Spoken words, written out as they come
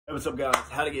Hey, what's up guys?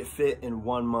 How to get fit in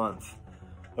 1 month.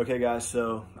 Okay guys,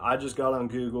 so I just got on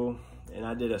Google and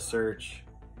I did a search.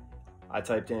 I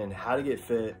typed in how to get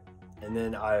fit, and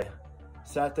then I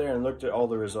sat there and looked at all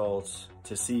the results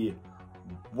to see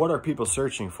what are people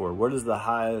searching for. What are the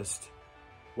highest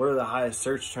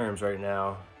search terms right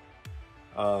now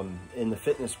in the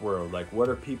fitness world? Like, what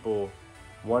are people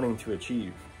wanting to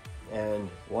achieve? And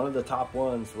one of the top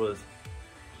ones was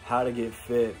how to get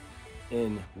fit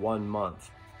in 1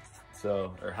 month.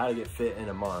 So, or how to get fit in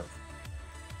a month.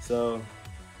 So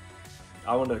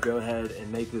I want to go ahead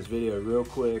and make this video real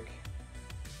quick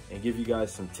and give you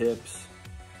guys some tips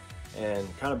and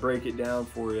kind of break it down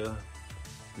for you,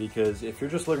 because if you're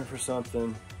just looking for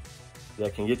something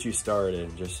that can get you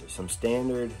started, just some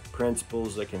standard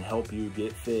principles that can help you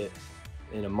get fit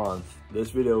in a month, this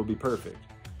video will be perfect.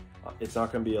 It's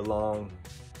not going to be a long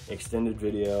extended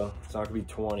video. It's not going to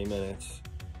be 20 minutes.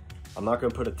 I'm not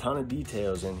going to put a ton of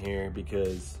details in here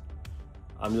because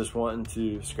I'm just wanting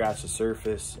to scratch the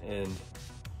surface and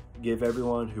give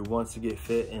everyone who wants to get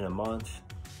fit in a month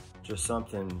just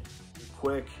something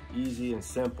quick, easy, and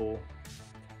simple.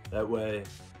 That way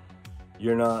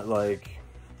you're not like,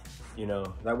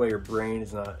 that way your brain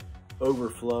is not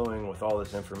overflowing with all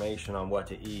this information on what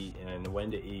to eat and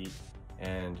when to eat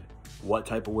and what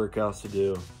type of workouts to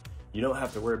do. You don't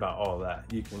have to worry about all that.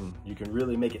 You can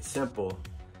really make it simple.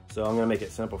 So I'm gonna make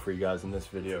it simple for you guys in this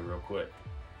video real quick.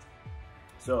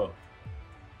 So,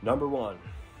 number one,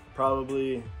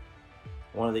 probably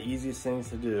one of the easiest things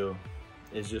to do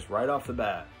is just right off the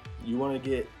bat, you wanna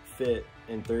get fit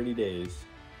in 30 days,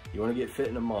 you wanna get fit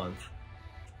in a month,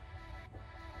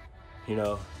 get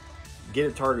a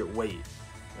target weight,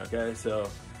 okay? So,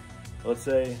 let's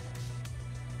say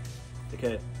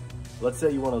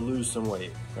you wanna lose some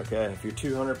weight, okay? If you're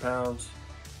 200 pounds,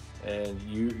 and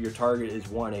your target is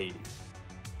 180,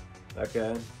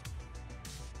 okay?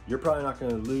 You're probably not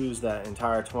gonna lose that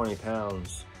entire 20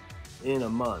 pounds in a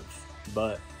month,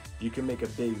 but you can make a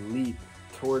big leap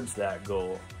towards that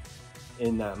goal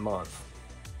in that month.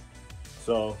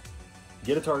 So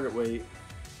get a target weight,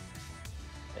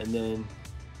 and then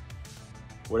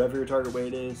whatever your target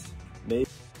weight is, maybe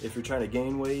if you're trying to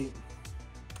gain weight,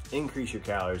 increase your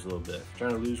calories a little bit. If you're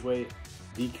trying to lose weight,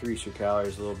 decrease your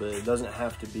calories a little bit. It doesn't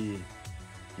have to be,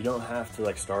 you don't have to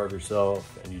like starve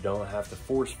yourself, and you don't have to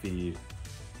force feed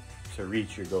to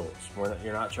reach your goals.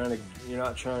 You're not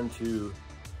trying to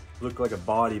look like a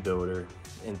bodybuilder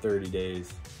in 30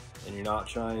 days, and you're not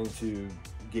trying to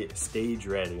get stage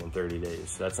ready in 30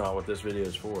 days. That's not what this video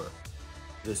is for.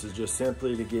 This is just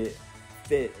simply to get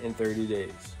fit in 30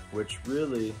 days, which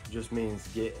really just means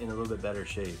get in a little bit better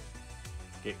shape.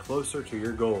 Get closer to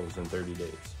your goals in 30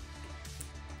 days.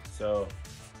 So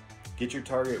get your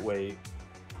target weight,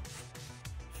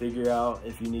 figure out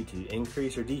if you need to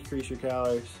increase or decrease your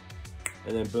calories,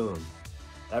 and then boom.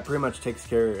 That pretty much takes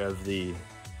care of the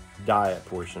diet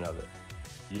portion of it.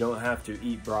 You don't have to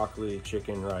eat broccoli,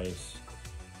 chicken, rice.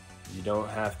 You don't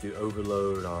have to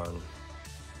overload on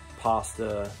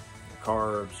pasta,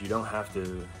 carbs. You don't have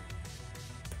to.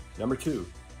 Number two,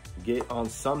 get on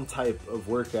some type of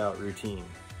workout routine.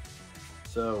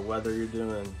 So whether you're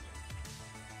doing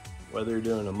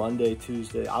a Monday,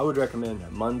 Tuesday, I would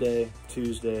recommend Monday,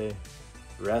 Tuesday,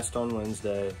 rest on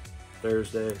Wednesday,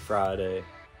 Thursday, Friday,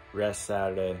 rest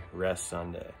Saturday, rest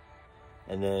Sunday.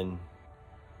 And then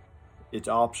it's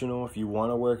optional if you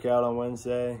want to work out on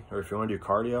Wednesday, or if you want to do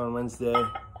cardio on Wednesday,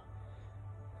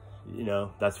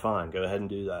 that's fine. Go ahead and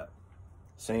do that.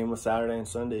 Same with Saturday and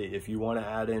Sunday. If you want to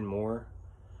add in more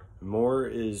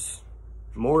is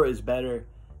better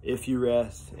if you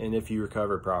rest and if you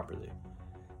recover properly.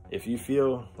 If you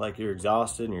feel like you're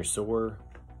exhausted and you're sore,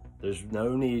 there's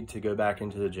no need to go back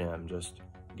into the gym. Just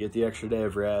get the extra day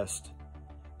of rest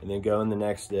and then go in the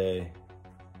next day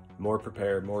more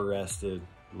prepared, more rested,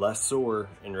 less sore,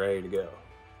 and ready to go.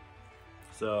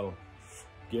 So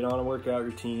get on a workout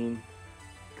routine,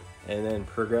 and then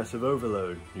progressive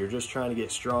overload. You're just trying to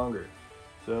get stronger.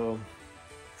 So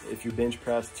if you bench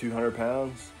press 200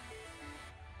 pounds,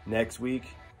 next week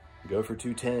go for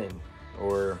 210,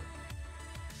 or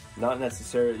you don't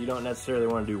necessarily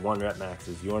want to do 1 rep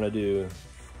maxes. You want to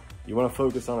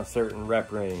focus on a certain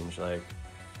rep range. Like,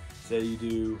 say you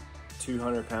do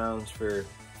 200 pounds for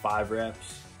 5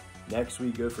 reps. Next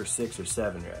week, go for 6 or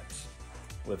 7 reps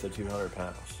with the 200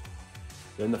 pounds.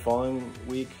 Then the following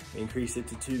week, increase it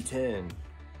to 210.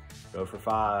 Go for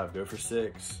 5, go for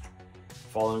 6.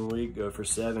 Following week, go for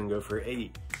 7, go for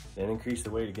 8. Then increase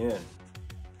the weight again.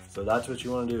 So that's what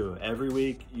you want to do. Every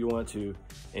week, you want to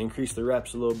increase the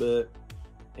reps a little bit,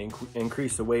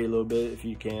 increase the weight a little bit if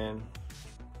you can,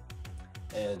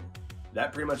 and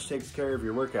that pretty much takes care of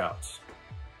your workouts.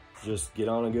 Just get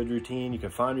on a good routine. You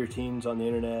can find routines on the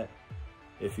internet.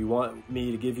 If you want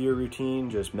me to give you a routine,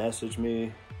 just message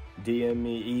me, DM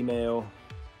me, email.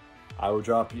 I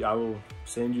will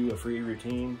send you a free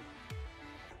routine.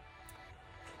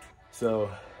 So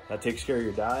that takes care of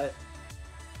your diet.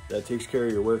 That takes care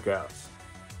of your workouts.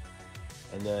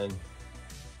 And then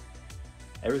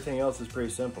everything else is pretty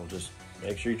simple. Just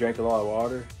make sure you drink a lot of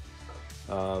water.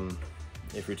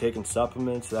 If you're taking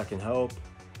supplements, that can help.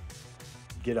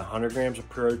 Get 100 grams of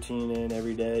protein in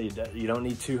every day. You don't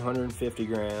need 250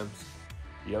 grams.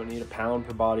 You don't need a pound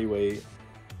per body weight.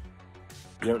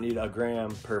 You don't need a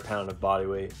gram per pound of body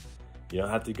weight. You don't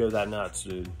have to go that nuts,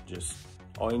 dude. Just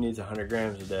all you need is 100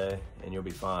 grams a day and you'll be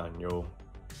fine. You'll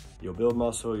build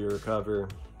muscle, you'll recover.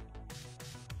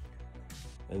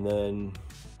 And then,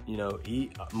 you know,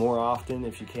 eat more often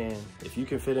if you can. If you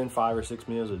can fit in 5 or 6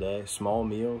 meals a day, small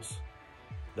meals,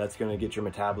 that's gonna get your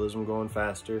metabolism going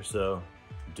faster. So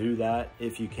do that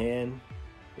if you can.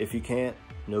 If you can't,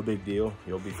 no big deal.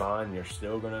 You'll be fine. You're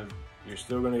still gonna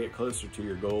get closer to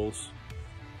your goals.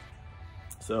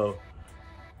 So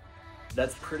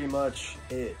that's pretty much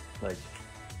it. Like,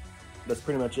 that's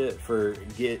pretty much it for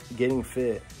getting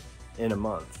fit in a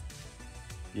month.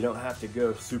 You don't have to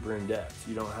go super in depth.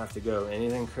 You don't have to go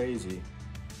anything crazy.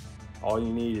 All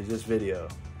you need is this video.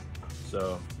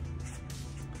 So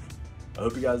I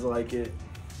hope you guys like it.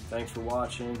 Thanks for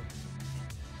watching.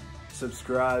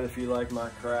 Subscribe if you like my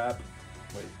crap.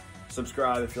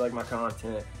 Subscribe if you like my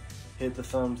content. Hit the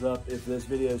thumbs up if this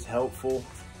video is helpful.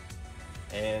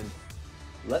 And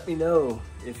let me know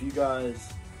if you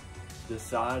guys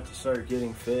decide to start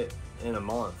getting fit in a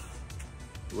month.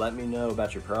 Let me know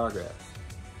about your progress.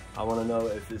 I want to know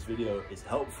if this video is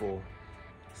helpful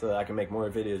so that I can make more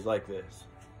videos like this.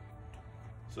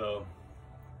 So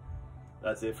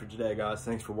that's it for today, guys.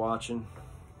 Thanks for watching.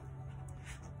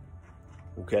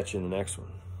 We'll catch you in the next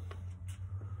one.